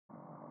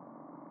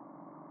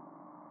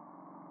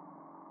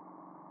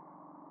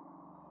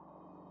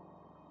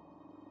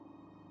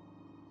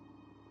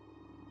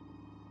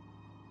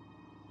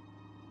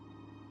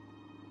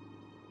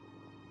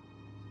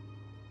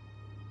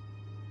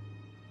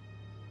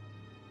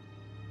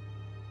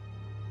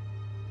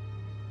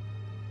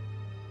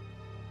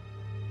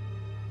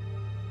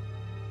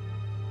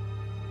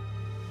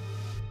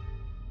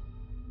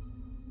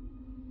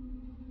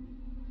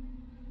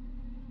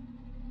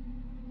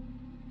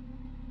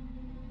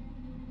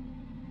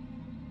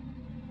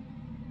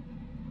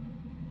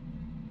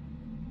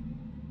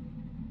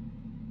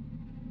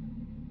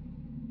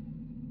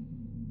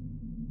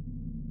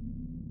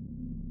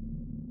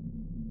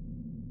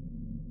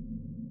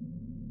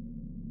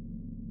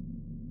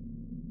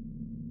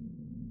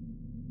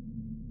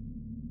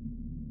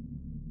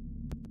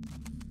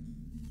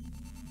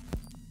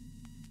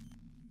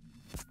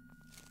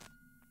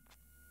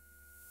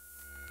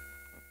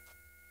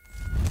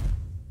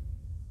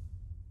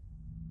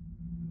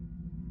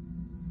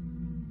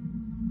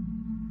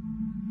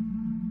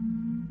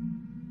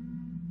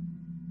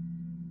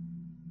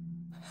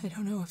I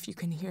don't know if you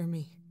can hear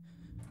me,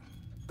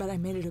 but I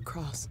made it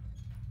across.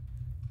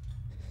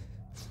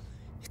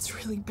 It's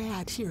really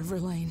bad here,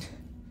 Verlaine.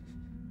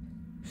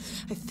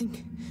 I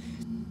think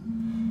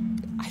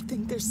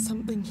there's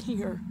something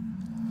here.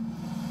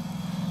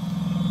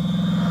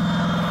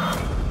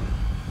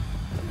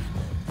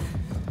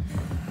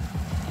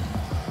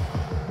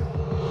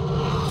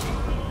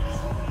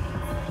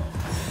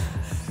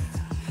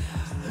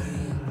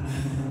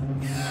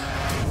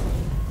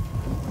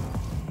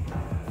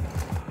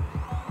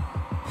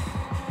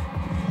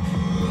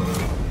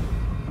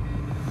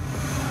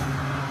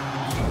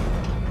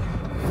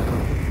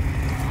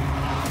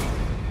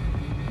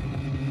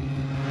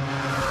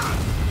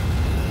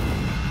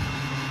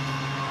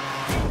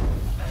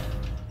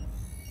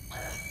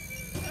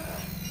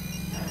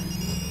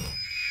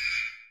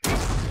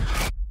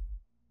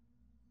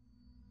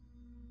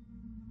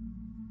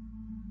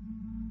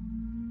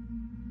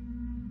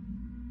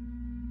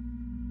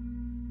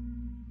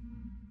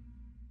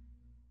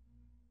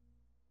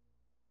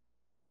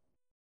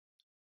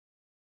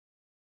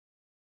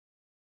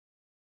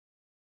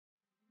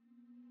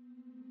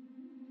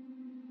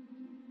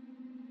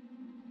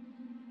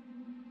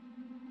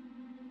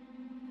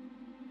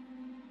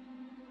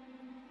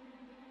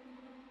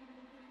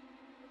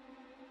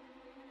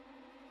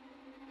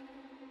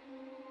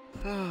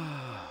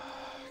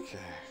 Okay.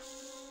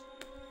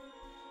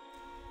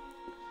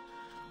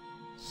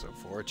 So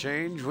for a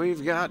change,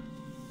 we've got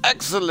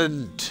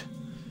excellent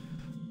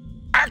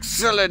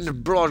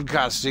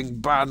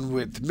broadcasting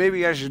bandwidth.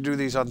 Maybe I should do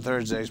these on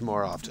Thursdays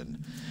more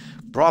often.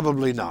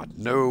 Probably not.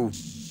 No.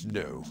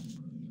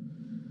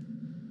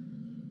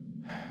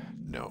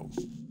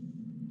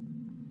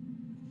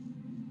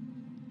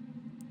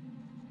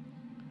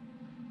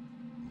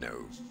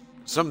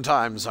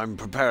 Sometimes I'm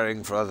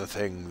preparing for other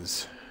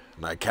things,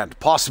 and I can't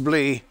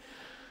possibly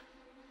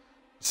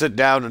sit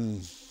down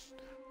and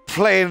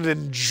play an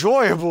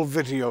enjoyable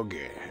video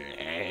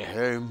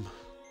game.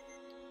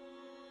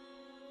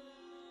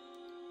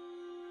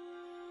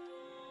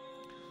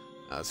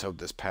 Let's hope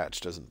this patch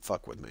doesn't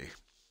fuck with me.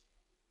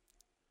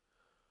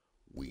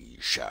 We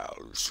shall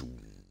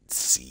soon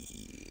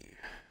see.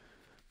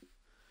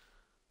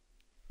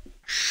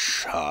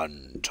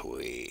 Shan't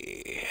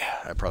we?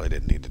 I probably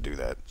didn't need to do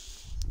that.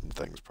 The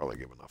thing's probably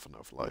giving off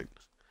enough light.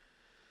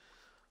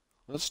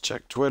 Let's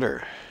check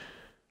Twitter.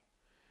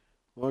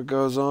 What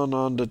goes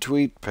on the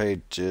tweet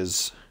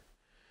pages?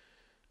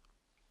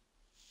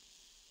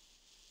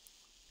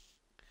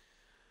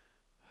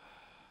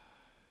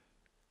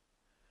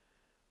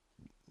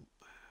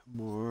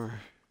 More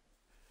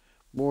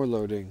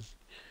loading.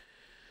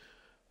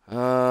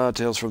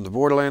 Tales from the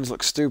Borderlands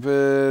look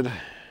stupid.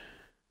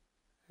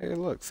 Hey,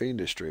 look, Fiend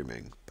is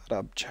streaming. Put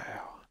up,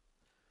 chow.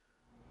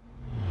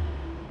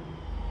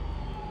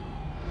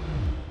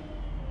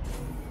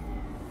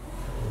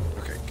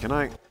 Okay, can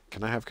I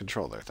have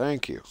control there?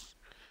 Thank you.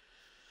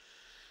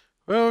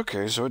 Well,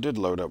 okay, so it did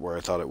load up where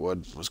I thought it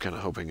would. I was kind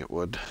of hoping it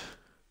would.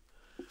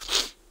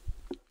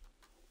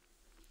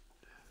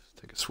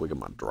 Take a swig of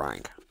my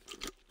drink.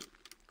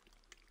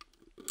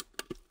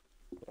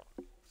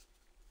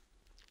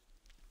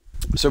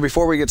 So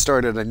before we get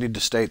started, I need to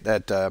state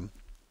that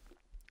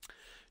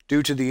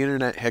due to the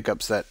internet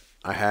hiccups that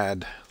I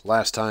had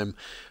last time,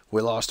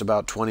 we lost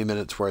about 20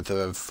 minutes worth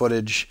of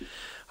footage.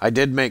 I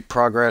did make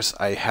progress.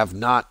 I have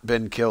not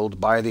been killed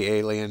by the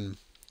alien,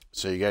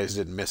 so you guys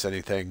didn't miss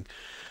anything.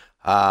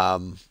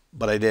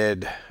 But I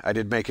did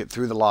make it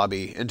through the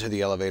lobby, into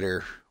the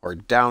elevator, or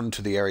down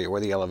to the area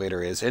where the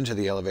elevator is, into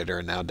the elevator,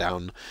 and now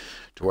down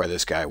to where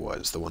this guy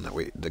was,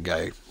 the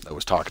guy that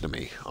was talking to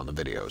me on the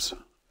videos.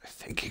 I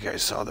think you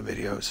guys saw the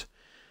videos.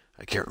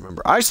 I can't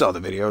remember. I saw the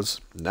videos,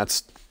 and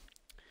that's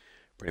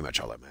pretty much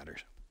all that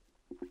matters.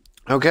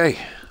 Okay,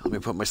 let me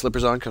put my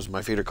slippers on because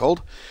my feet are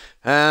cold.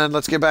 And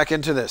let's get back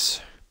into this.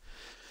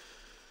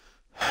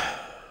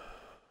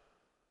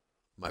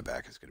 My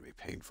back is going to be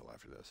painful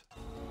after this.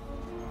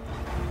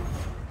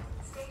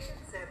 Station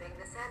serving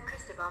the San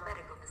Cristobal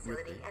Medical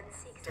Facility and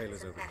Seegson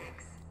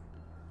Synthetics.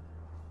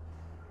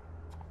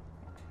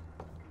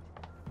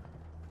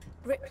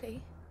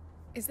 Ripley?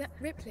 Is that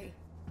Ripley?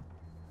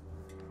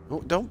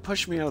 Oh, don't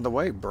push me out of the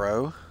way,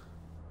 bro.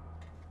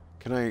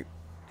 Can I...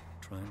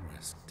 Try and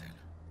rest, Taylor.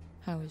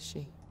 How is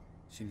she?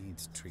 She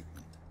needs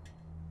treatment.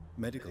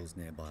 Medical's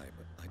nearby,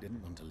 but I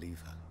didn't want to leave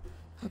her.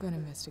 I'll go and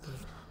investigate.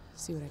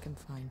 See what I can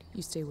find.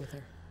 You stay with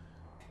her.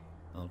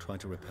 I'll try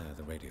to repair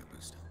the radio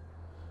booster.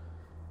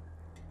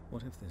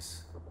 What if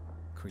this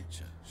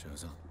creature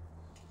shows up?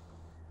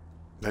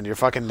 Then you're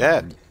fucking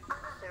dead.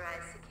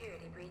 Unauthorized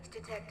security breach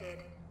detected.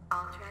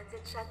 All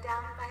transit shut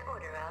down by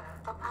order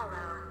of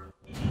Apollo.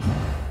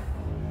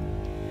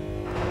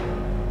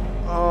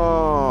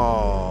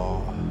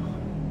 Oh.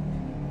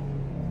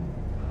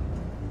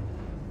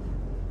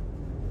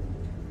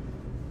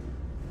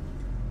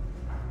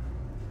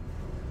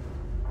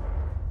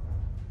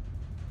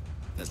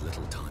 There's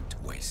little time to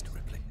waste,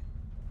 Ripley.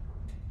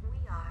 We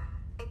are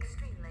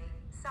extremely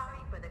sorry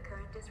for the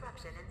current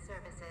disruption in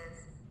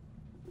services.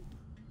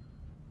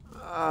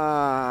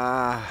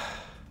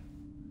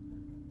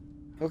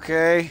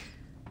 Okay.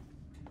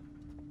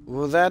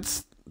 Well,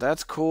 that's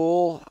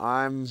cool.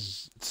 I'm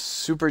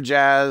super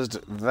jazzed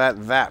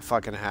that that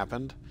fucking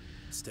happened.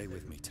 Stay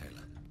with me,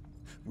 Taylor.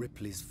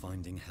 Ripley's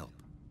finding help.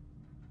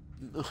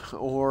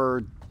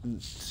 Or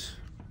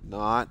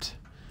not.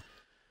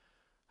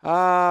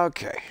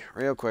 Okay,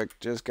 real quick.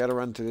 Just gotta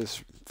run through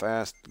this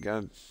fast.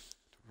 Gotta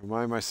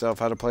remind myself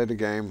how to play the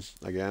game.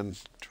 Again,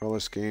 controller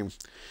scheme.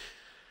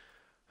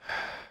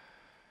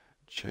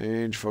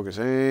 Change, focus,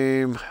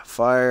 aim,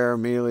 fire,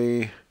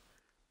 melee,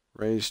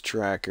 raise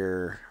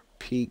tracker,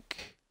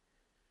 peek,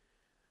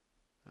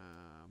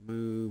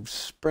 move,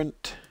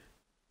 sprint,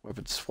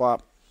 weapon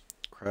swap,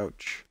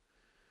 crouch,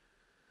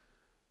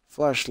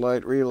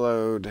 flashlight,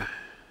 reload,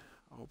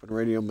 open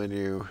radio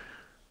menu,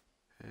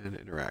 and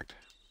interact.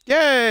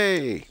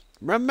 Yay!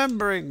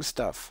 Remembering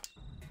stuff.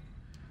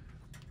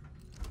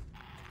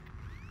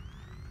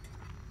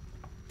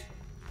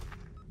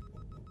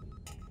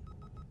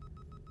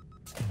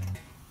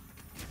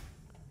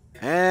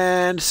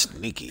 And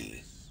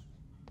sneaky.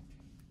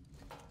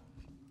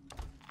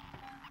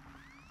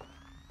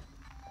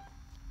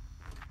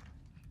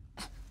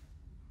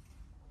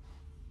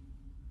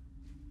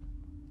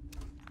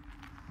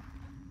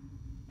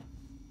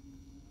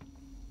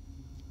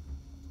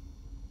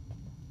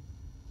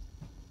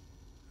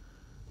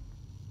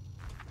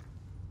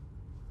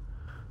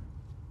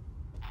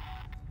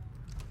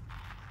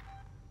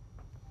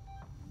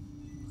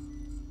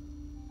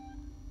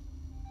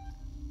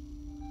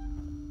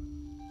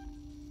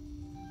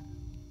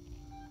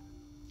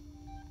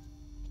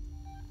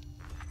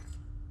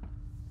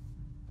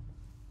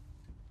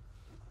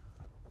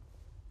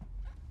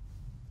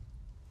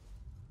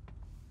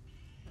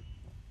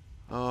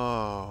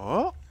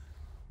 Oh.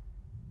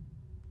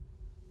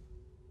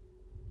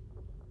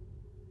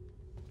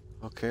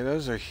 Okay,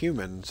 those are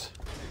humans.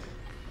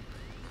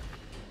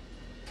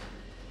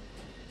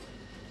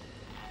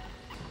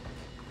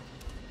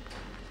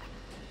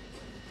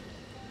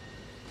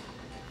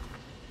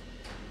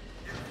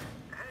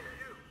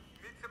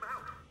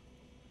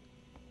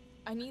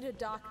 I need a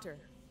doctor.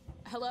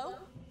 Hello?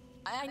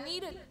 I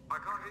need a... I can't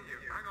hear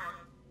you. Hang on.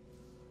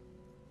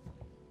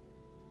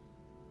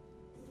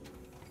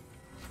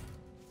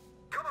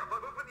 Come on, I'll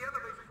open the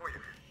elevator for you.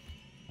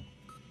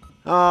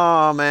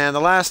 Oh man,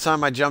 the last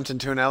time I jumped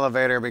into an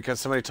elevator because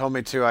somebody told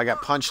me to, I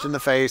got punched in the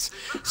face,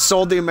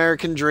 sold the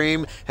American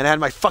dream, and had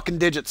my fucking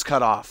digits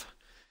cut off.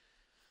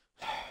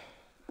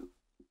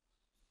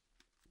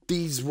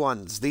 These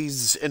ones,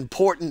 these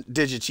important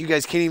digits. You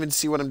guys can't even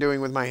see what I'm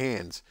doing with my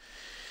hands.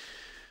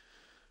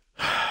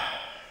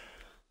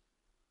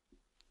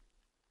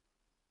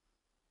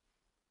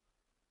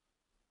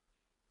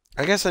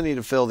 I guess I need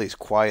to fill these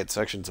quiet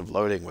sections of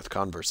loading with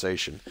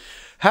conversation.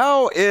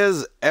 How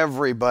is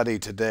everybody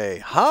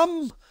today?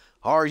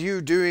 Are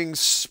you doing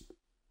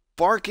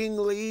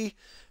sparkingly?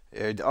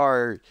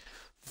 Are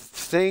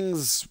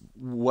things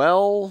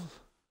well-ish?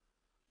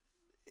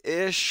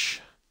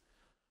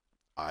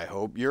 I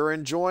hope you're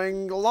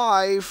enjoying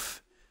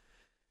life.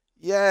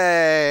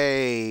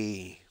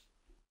 Yay!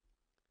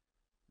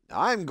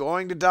 I'm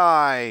going to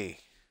die.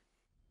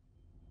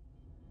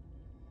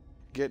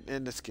 Get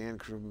into scan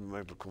crew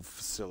medical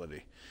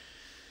facility.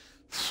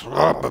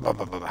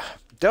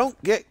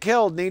 Don't get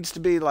killed needs to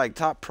be like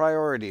top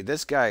priority.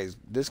 This guy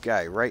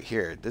right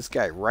here. This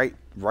guy right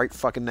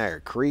fucking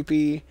there.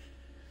 Creepy.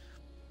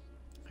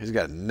 He's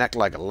got a neck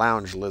like a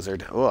lounge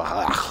lizard.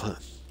 Ugh.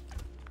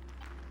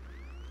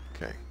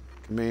 Okay.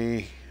 Give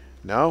me...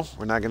 No?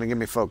 We're not going to give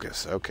me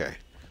focus. Okay.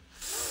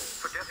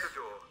 Forget the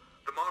door.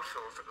 The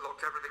marshals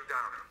locked everything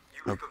down.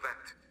 Use the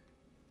vent.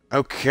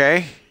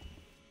 Okay.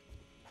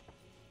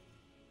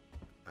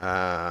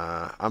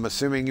 I'm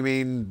assuming you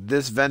mean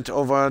this vent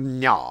over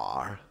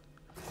nyar.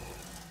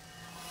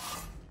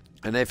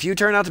 And if you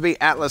turn out to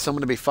be Atlas, I'm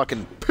going to be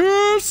fucking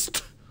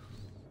pissed.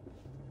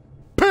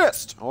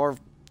 Pissed! Or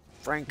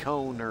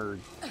Francone or...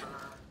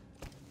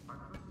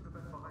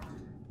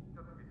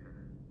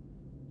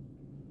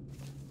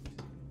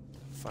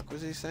 Fuck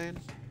was he saying?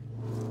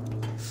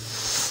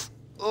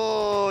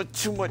 Oh,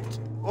 too much.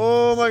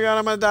 Oh my god,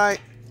 I'm going to die.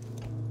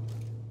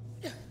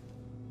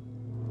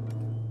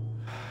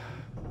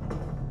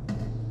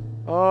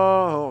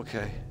 Oh,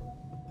 okay.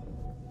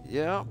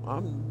 Yeah,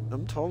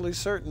 I'm totally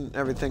certain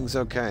everything's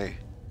okay.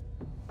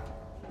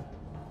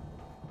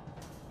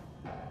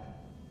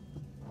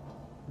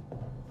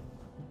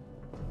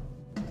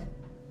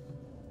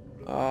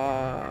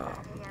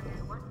 PM to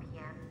 1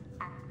 PM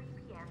and 3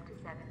 PM to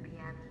 7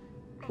 PM.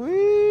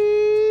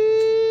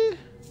 Whee!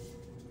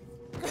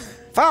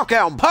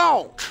 Falcon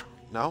Punch!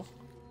 No?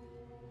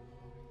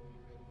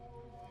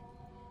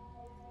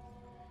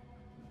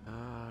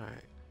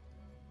 Alright.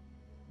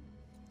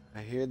 I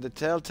hear the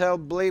telltale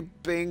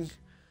bleeping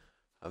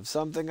of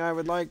something I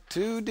would like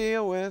to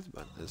deal with,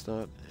 but it's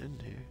not in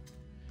here.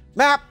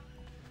 Map!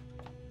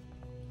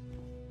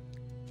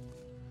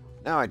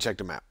 Now I checked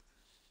the map.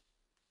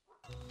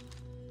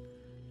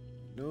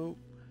 Nope.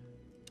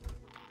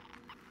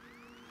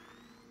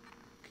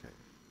 Okay.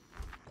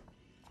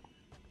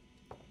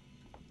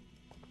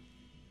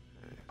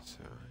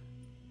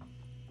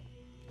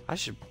 I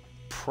should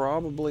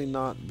probably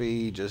not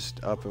be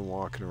just up and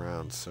walking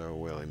around so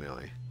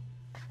willy-nilly.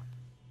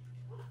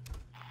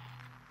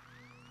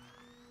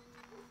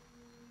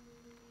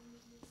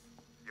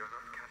 You're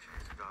not catching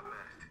us at our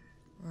best.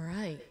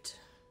 Right.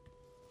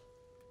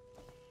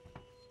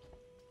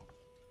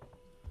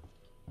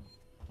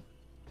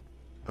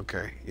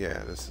 Okay,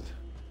 yeah, this is...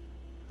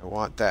 I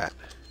want that.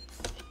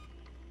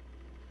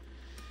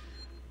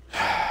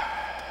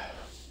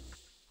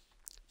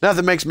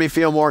 Nothing makes me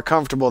feel more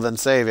comfortable than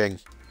saving.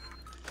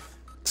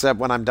 Except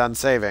when I'm done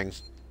saving.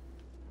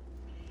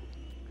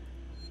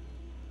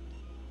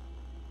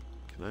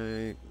 Can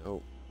I...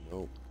 Nope,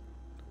 nope.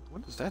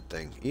 What is that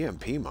thing?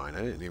 EMP mine.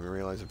 I didn't even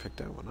realize I picked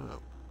that one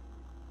up.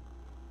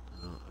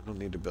 I don't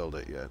need to build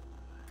it yet.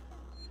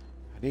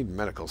 I need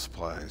medical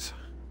supplies.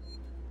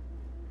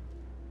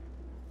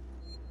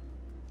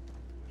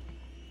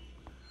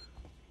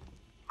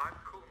 I'm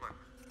Coolman.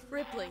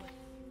 Ripley,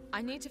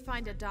 I need to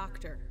find a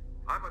doctor.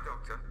 I'm a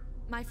doctor.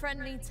 My friend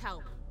needs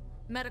help.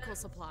 Medical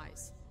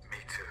supplies. Me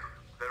too.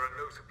 There are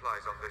no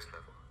supplies on this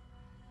level.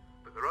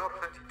 But there are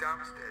plenty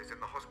downstairs in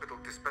the hospital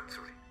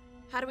dispensary.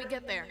 How do we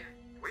get there?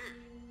 We?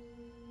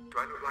 Do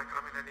I look like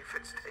I'm in any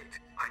fit state?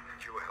 I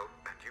need your help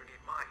and you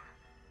need mine.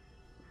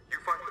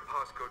 You find the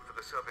passcode for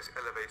the service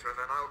elevator and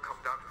then I'll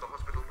come down to the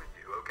hospital with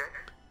you, okay?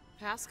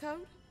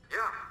 Passcode?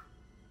 Yeah.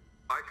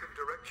 I can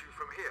direct you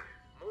from here.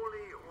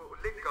 Morley or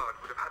Lingard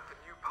would have had the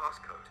new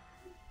passcode.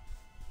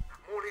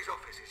 Morley's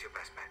office is your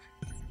best bet.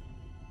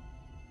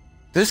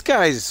 This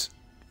guy's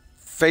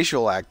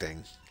facial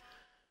acting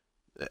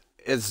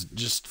is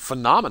just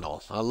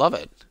phenomenal. I love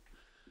it.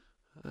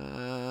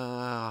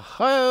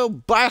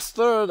 Oh,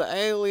 bastard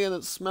alien!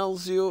 It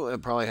smells you.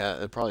 It probably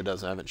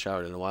does. I haven't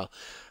showered in a while.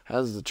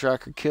 Has the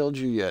tracker killed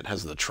you yet?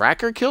 Has the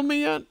tracker killed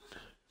me yet?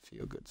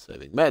 Feel good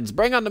saving meds.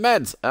 Bring on the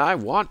meds. I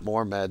want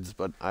more meds,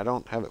 but I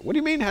don't have it. What do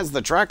you mean? Has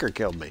the tracker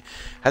killed me?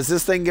 Has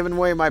this thing given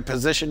away my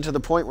position to the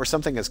point where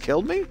something has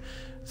killed me?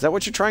 Is that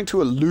what you're trying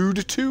to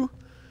allude to?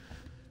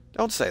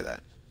 Don't say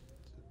that.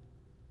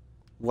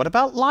 What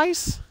about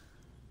lice?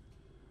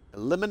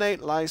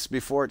 Eliminate lice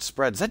before it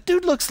spreads. That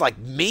dude looks like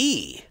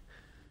me.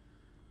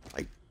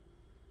 Like,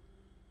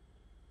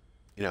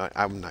 you know,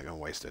 I'm not going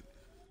to waste it.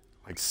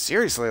 Like,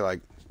 seriously,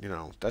 like, you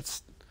know,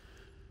 that's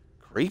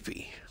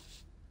creepy.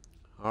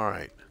 All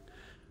right.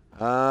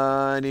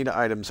 I need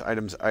items. I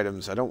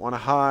don't want to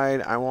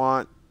hide. I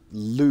want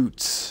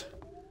loots.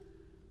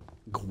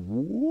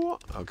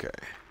 Okay.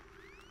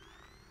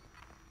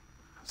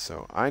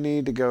 So I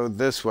need to go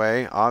this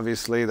way.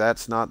 Obviously,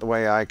 that's not the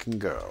way I can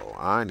go.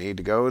 I need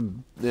to go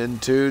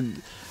into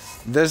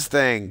this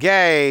thing.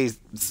 Yay!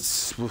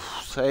 Safety.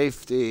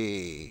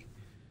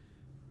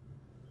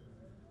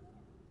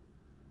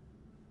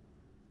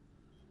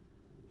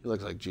 He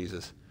looks like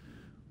Jesus.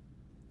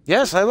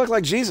 Yes, I look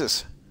like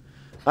Jesus.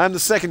 I'm the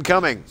second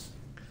coming.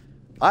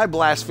 I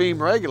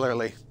blaspheme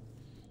regularly.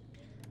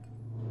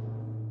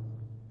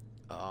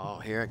 Oh,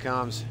 here it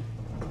comes.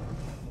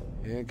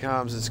 Here it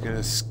comes. It's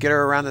gonna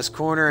skitter around this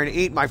corner and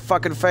eat my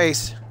fucking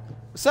face.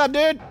 What's up,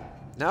 dude?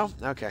 No?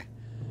 Okay.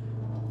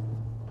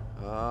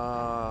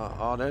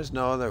 Oh, there's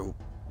no other...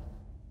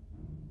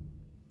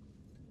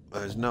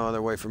 There's no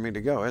other way for me to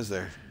go, is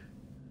there?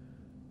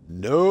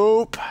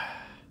 Nope.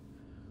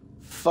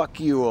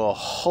 Fuck you a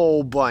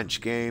whole bunch,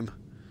 game.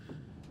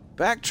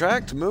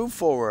 Backtrack to move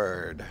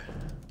forward.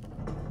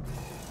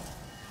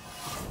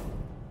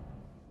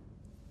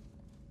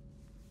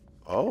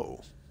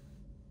 Oh.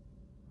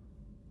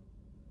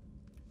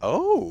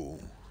 Oh.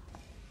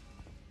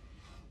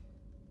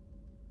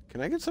 Can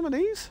I get some of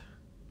these?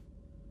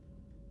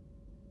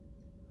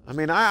 I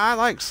mean, I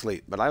like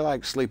sleep, but I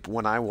like sleep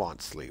when I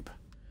want sleep.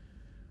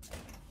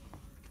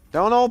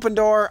 Don't open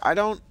door. I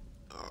don't...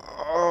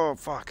 Oh,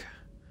 fuck.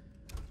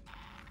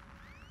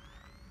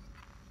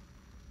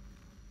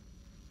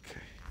 Okay.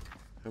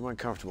 I'm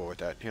uncomfortable with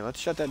that. Here, let's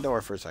shut that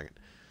door for a second.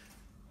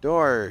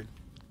 Door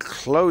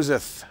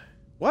closeth.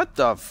 What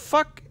the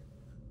fuck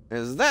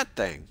is that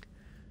thing?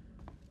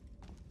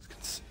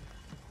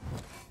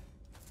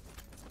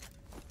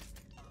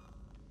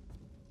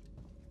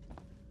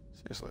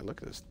 Seriously,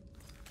 look at this.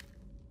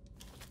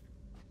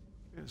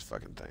 Look at this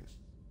fucking thing.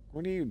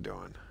 What are you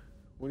doing?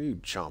 What are you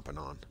chomping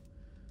on?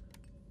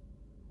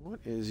 What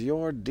is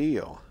your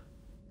deal?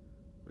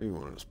 What do you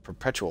want? Those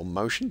perpetual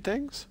motion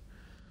things?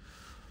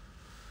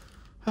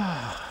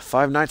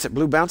 5 Nights at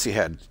Blue Bouncy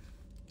Head.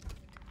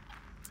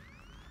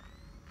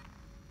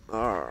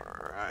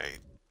 Alright.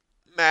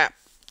 Map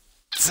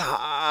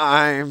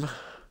time.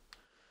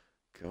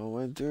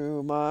 Going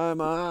through my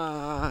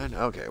mind.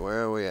 Okay,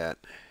 where are we at?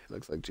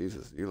 Looks like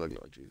Jesus. You look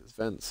like Jesus.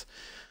 Fence.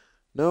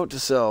 Note to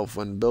self,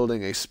 when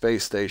building a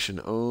space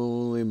station,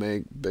 only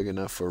make big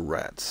enough for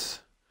rats.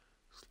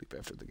 Sleep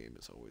after the game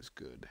is always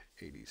good.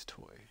 80s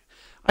toy.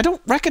 I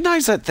don't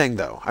recognize that thing,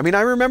 though. I mean,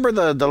 I remember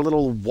the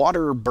little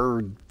water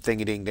bird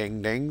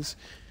thingy-ding-ding-dings.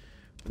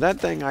 That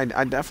thing,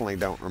 I definitely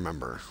don't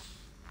remember.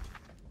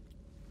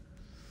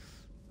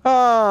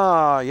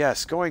 Ah,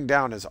 yes. Going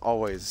down is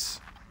always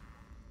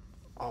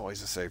a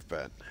safe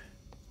bet.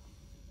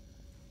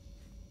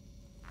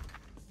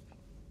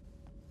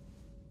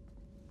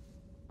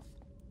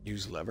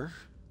 Use lever.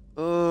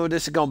 Oh,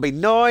 this is gonna be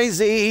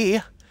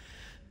noisy.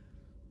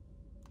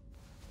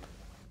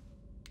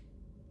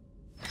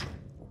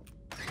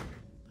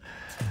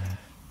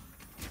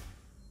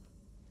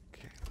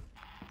 Okay.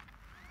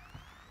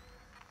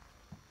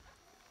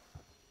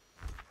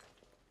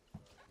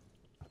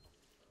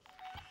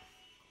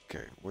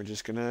 Okay, we're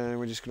just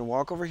gonna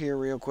walk over here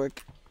real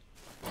quick.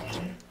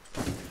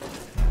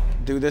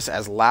 Do this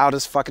as loud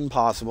as fucking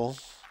possible.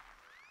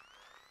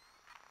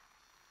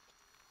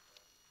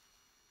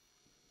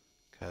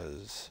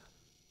 Because,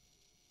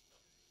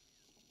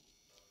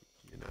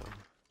 you know,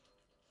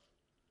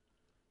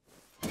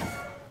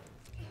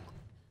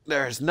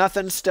 there's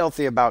nothing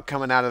stealthy about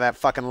coming out of that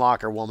fucking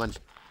locker, woman.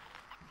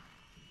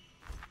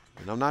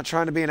 And I'm not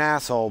trying to be an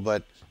asshole,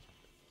 but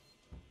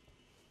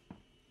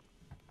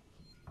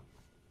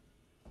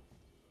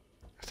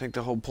I think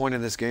the whole point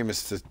of this game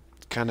is to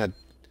kind of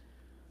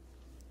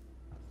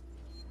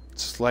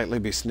slightly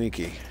be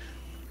sneaky.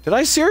 Did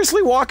I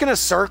seriously walk in a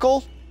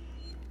circle?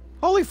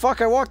 Holy fuck,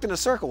 I walked in a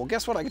circle. Well,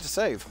 guess what? I get to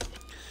save.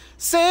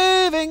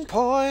 Saving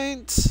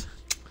point.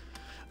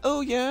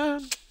 Oh, yeah.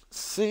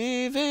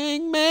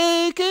 Saving,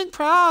 making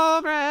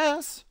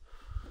progress.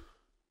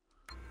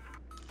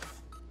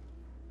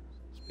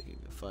 Speaking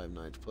of Five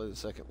Nights, play the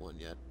second one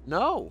yet?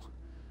 No.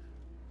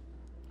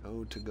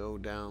 Oh, to go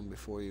down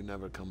before you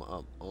never come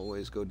up.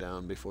 Always go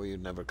down before you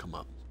never come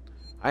up.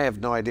 I have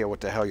no idea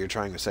what the hell you're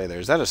trying to say there.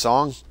 Is that a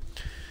song?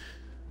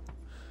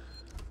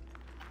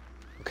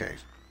 Okay.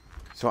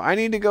 So I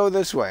need to go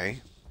this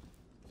way.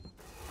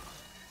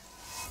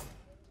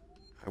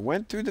 I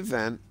went through the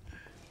vent.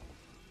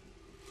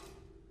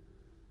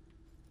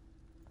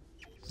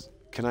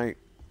 Can I...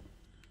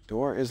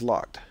 Door is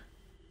locked.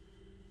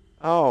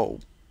 Oh.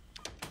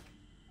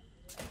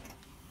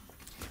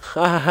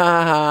 Ha ha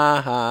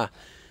ha ha.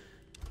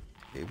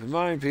 Keep in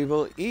mind,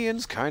 people,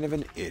 Ian's kind of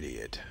an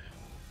idiot.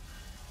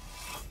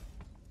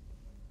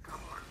 Come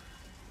on.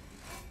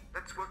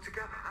 Let's work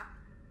together, huh?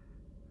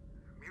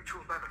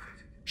 Mutual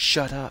benefit.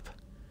 Shut up.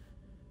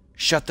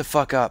 Shut the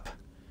fuck up.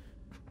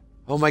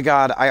 Oh my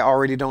god, I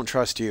already don't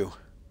trust you.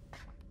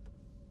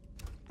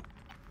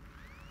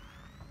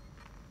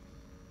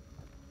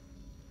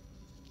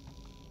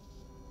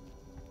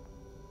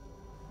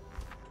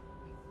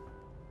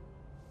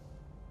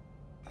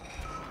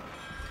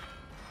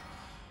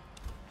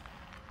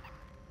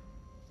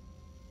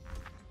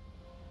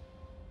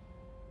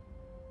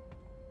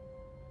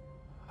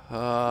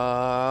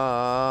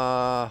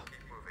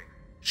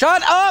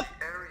 Shut up!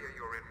 The area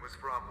you're in was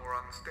for our more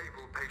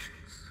unstable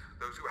patients,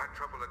 those who had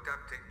trouble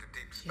adapting to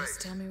deep space. Just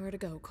tell me where to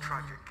go, Colin.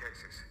 Tragic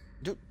cases.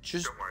 Dude,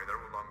 just... Don't worry, they're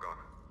all long gone.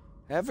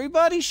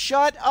 Everybody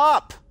shut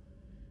up!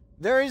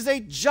 There is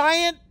a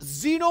giant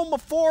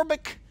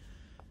xenomorphic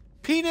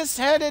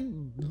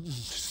penis-headed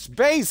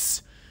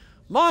space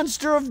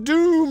monster of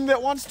doom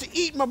that wants to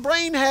eat my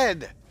brain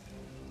head.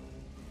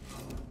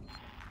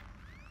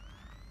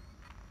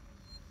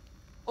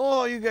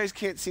 Oh, you guys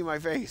can't see my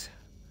face.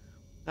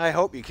 I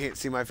hope you can't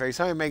see my face.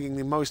 I am making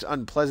the most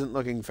unpleasant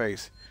looking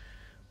face.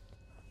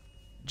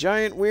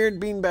 Giant weird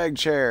beanbag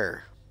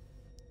chair.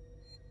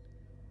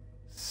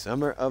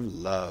 Summer of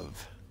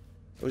love.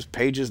 Those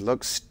pages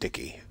look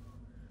sticky.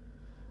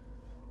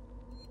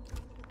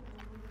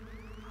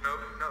 No,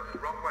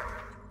 wrong way.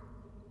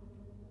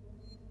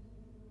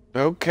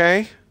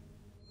 Okay.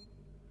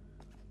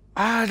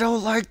 I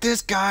don't like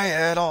this guy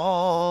at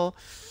all.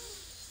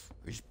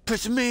 He's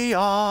pissing me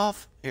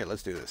off. Here,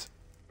 let's do this.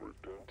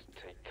 Don't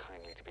take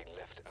kindly to be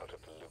left out of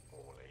the loop,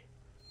 Morley.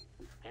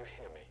 You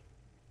hear me?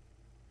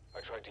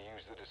 I tried to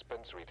use the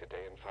dispensary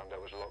today and found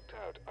I was locked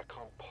out. I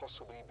can't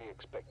possibly be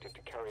expected to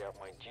carry out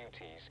my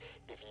duties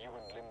if you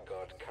and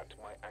Lingard cut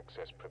my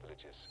access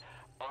privileges.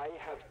 I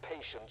have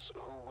patients who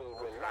will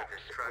relax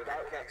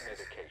without that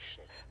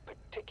medication,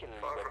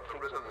 particularly Far when from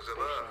the things on the rhythms of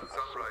station Earth, are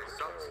so sunrise,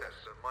 sunset,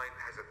 precarious. the mind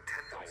has a I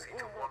tendency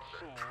to will not wander.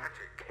 see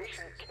Tragic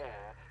patient cases.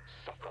 care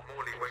suffer.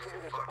 Morley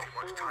wasted Consider far this too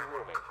a much full time on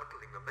ruling.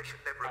 cuddling them. They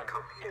should never have And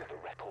come for here. the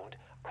record,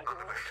 I None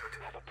will of us not should.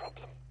 have a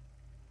problem.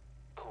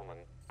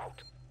 Coleman, out.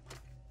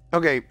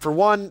 Okay, for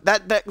one,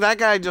 that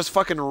guy just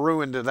fucking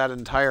ruined that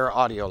entire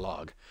audio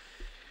log.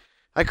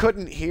 I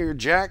couldn't hear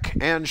jack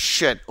and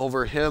shit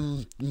over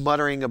him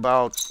muttering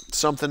about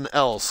something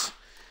else.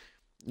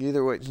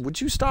 Either way, would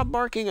you stop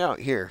barking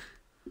out here?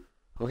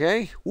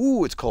 Okay?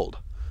 Ooh, it's cold.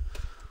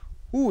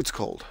 Ooh, it's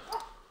cold.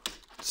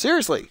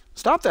 Seriously,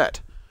 stop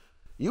that.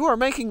 You are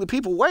making the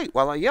people wait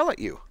while I yell at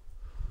you.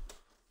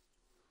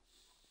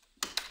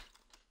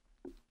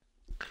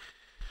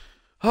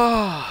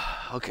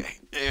 Oh, okay.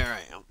 Here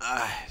I am.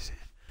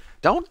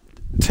 Don't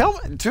tell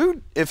me,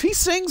 dude, if he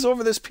sings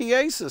over this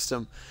PA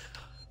system,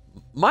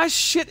 my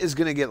shit is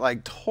going to get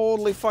like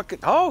totally fucking...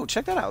 Oh,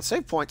 check that out.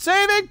 Save point.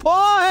 Saving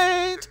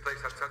point! This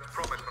place had such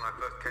promise when I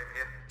first came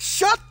here.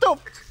 Shut the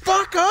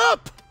fuck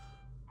up!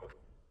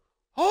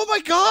 Oh my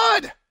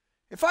god!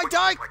 If I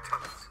die... My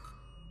tunnels.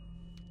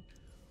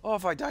 Oh,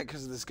 if I die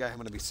because of this guy, I'm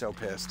going to be so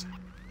pissed.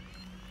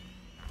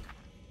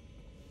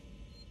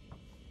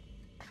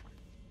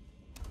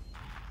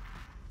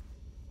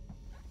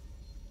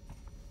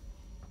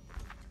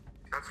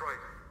 right.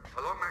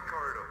 Along that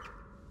corridor.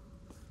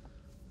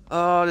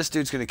 Oh, this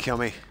dude's gonna kill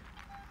me.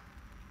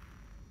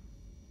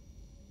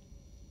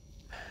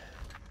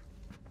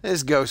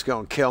 This ghost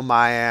gonna kill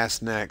my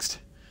ass next.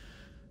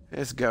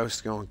 This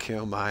ghost gonna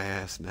kill my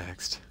ass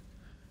next.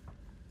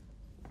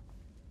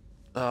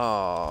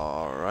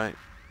 Alright.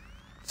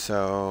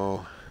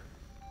 So...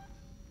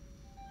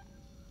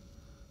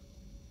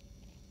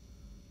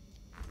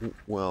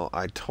 Well,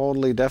 I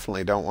totally,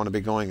 definitely don't want to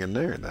be going in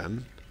there,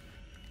 then.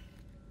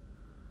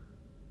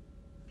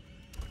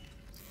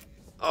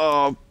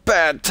 Oh,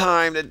 bad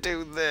time to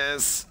do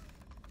this.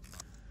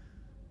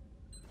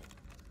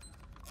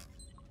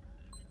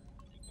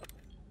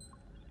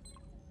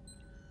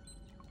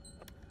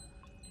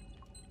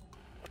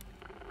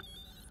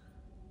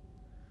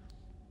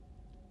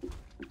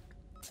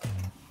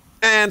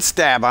 And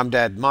stab, I'm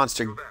dead.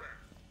 Monster.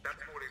 That's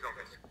Morty's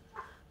office.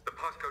 The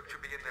passcode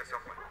should be in there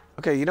somewhere.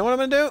 Okay, you know what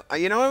I'm gonna do?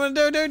 You know what I'm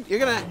gonna do, dude? You're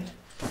gonna...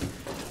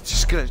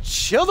 Just gonna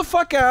chill the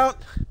fuck out.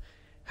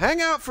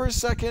 Hang out for a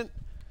second.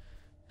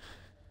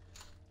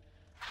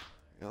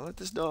 Gotta let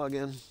this dog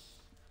in.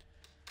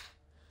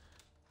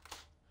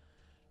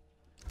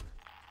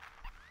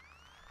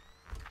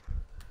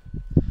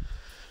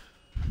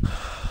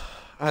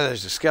 Oh,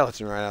 there's a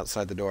skeleton right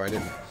outside the door. I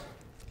didn't...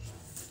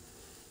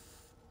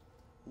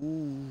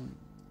 Ooh.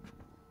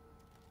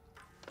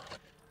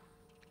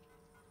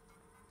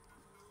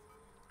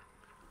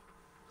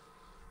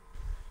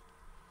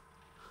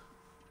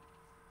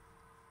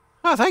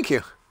 Oh, thank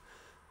you.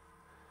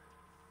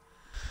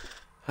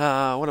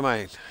 What am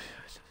I...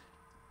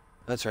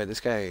 That's right, this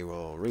guy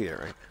will read it,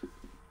 right?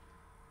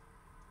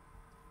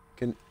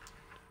 Can...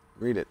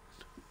 Read it.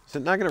 Is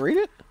it not going to read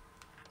it?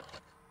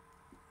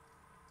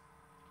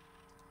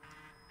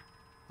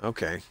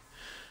 Okay.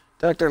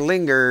 Dr.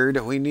 Lingard,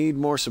 we need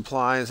more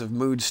supplies of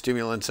mood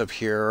stimulants up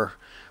here.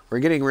 We're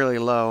getting really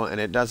low, and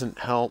it doesn't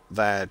help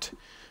that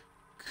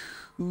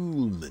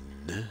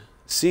Kuhlman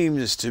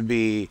seems to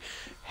be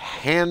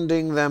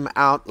handing them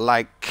out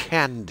like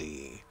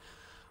candy.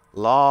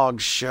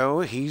 Logs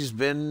show he's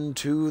been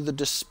to the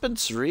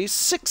dispensary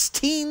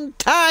 16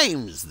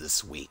 times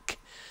this week.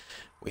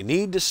 We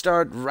need to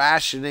start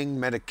rationing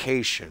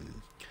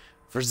medication.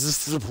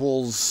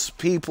 Resistables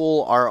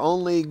people are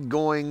only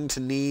going to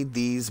need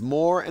these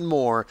more and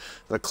more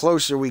the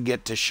closer we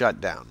get to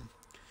shutdown.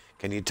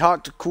 Can you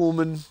talk to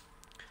Kuhlman?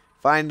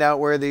 Find out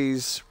where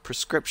these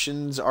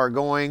prescriptions are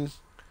going?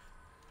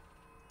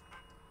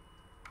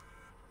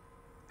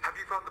 Have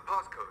you found the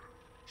passcode?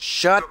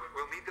 Shut... Look,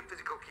 we'll need the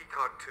physical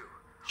keycard too.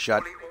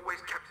 Shut... Molly always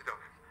kept it on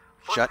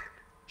him. Shut...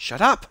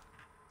 Shut up!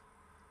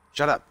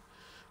 Shut up.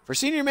 For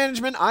senior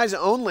management, eyes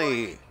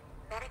only.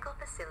 Medical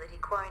facility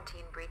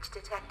quarantine breach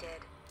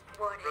detected.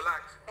 Warning.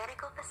 Relax.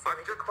 Medical I'm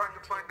facility just trying to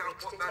find quarantine out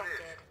breach what that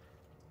detected. is.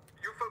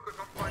 You focus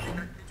on finding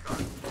that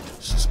keycard.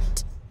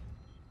 Shit.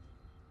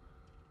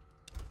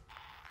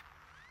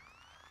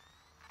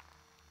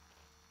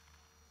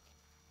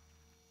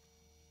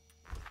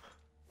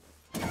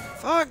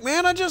 Fuck,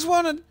 man, I just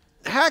want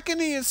to hack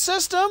into his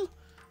system.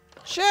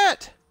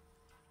 Shit.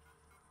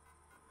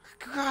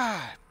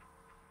 God.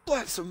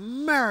 Bless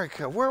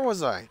America. Where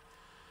was I?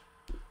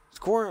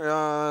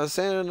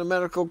 Santa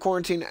Medical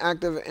Quarantine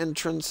active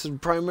entrance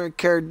and primary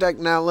care deck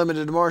now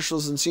limited to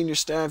marshals and senior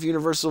staff.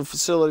 Universal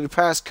facility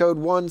passcode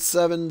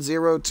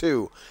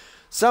 1702.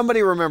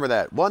 Somebody remember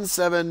that.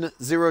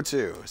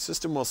 1702.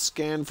 System will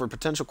scan for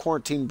potential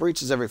quarantine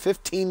breaches every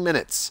 15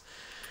 minutes.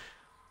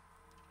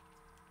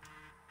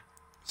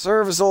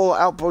 Serviceable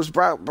outpost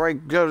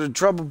outbreak go to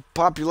trouble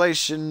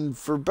population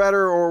for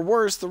better or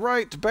worse. The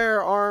right to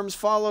bear arms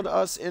followed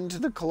us into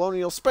the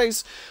colonial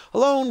space,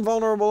 alone,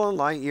 vulnerable, and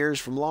light years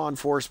from law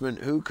enforcement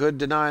who could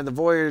deny the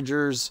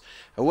voyagers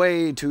a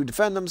way to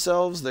defend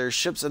themselves, their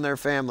ships, and their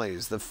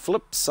families. The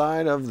flip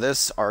side of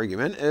this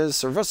argument is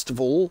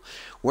Sevastopol,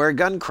 where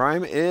gun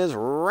crime is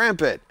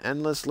rampant,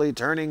 endlessly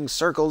turning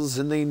circles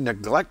in the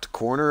neglect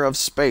corner of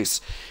space.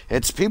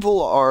 Its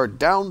people are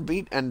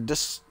downbeat and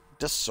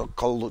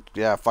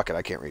yeah, fuck it,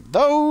 I can't read.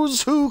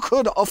 Those who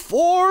could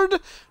afford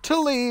to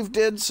leave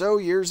did so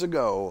years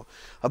ago,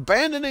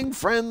 abandoning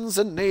friends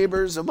and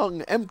neighbors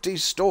among empty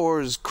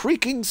stores,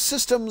 creaking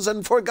systems,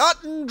 and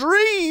forgotten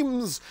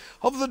dreams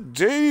of the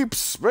deep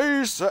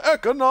space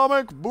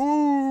economic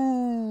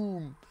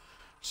boom.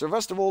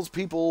 Sevastopol's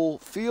people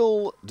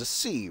feel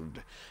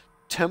deceived,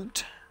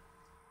 tempted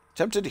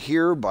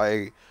here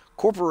by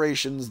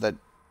corporations that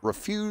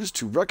refused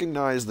to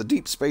recognize the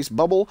deep space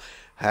bubble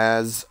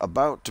as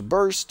about to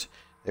burst.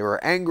 They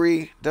were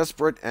angry,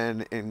 desperate,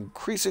 and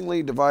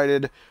increasingly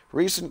divided.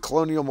 Recent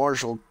colonial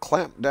martial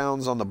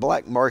clampdowns on the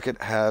black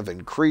market have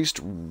increased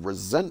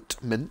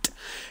resentment.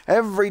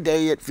 Every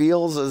day it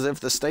feels as if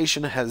the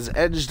station has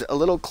edged a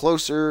little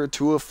closer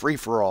to a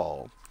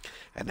free-for-all.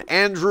 And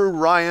Andrew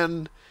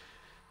Ryan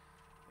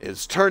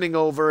is turning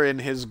over in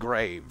his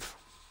grave.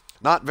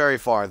 Not very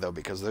far, though,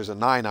 because there's a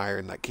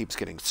 9-iron that keeps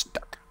getting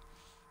stuck.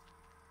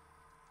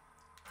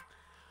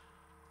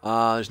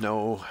 There's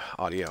no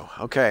audio.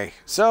 Okay,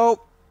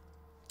 so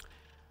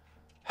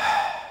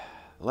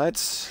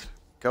let's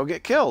go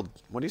get killed.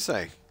 What do you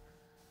say?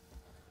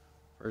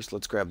 First,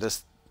 let's grab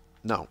this.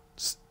 No.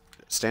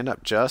 Stand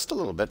up just a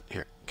little bit.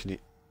 Here. Can you...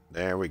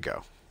 There we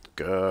go.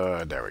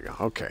 Good. There we go.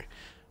 Okay.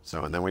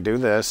 So, and then we do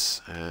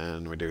this,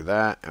 and we do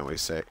that, and we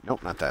say...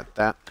 Nope, not that.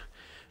 That.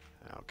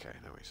 Okay.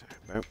 Then we say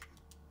boop.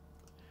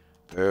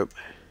 Boop.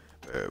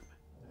 Boop.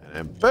 And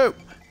then boop.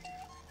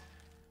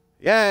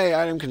 Yay!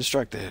 Item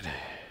constructed.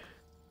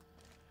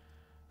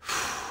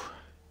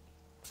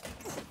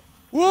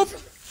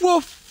 Woof!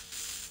 Woof!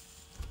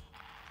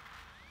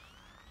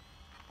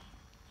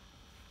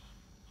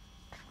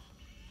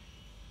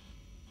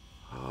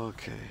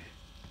 Okay.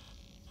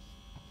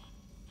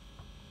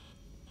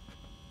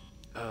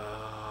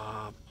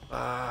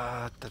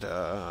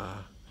 Da-da.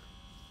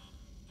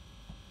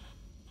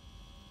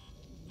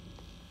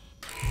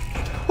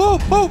 Oh,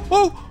 oh,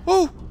 oh,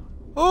 oh!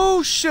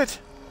 Oh, shit!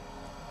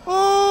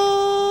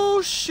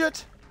 Oh,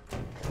 shit!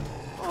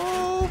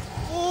 Oh,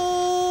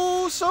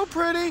 oh, so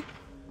pretty!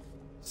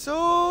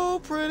 So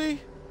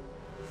pretty!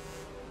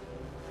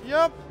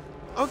 Yep.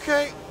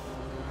 Okay.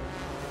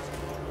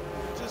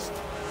 Just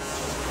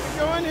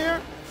go in here.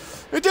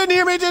 It didn't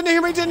hear me, didn't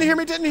hear me, didn't hear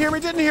me, didn't hear me,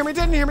 didn't hear me,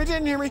 didn't hear me,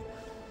 didn't hear me.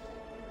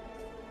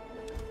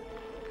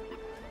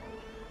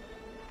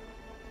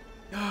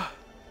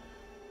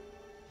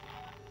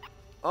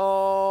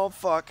 Oh,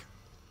 fuck.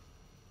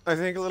 I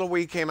think a little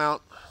wee came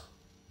out.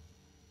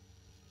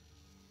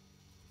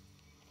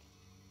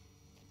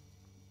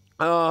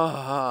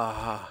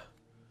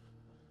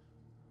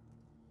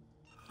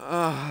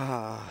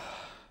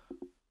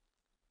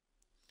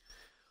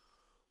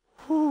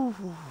 Whew.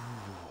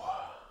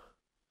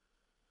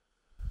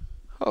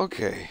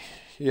 Okay,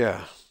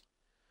 yeah.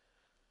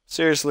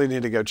 Seriously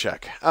need to go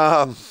check.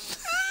 I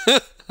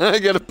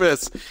gotta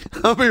piss.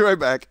 I'll be right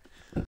back.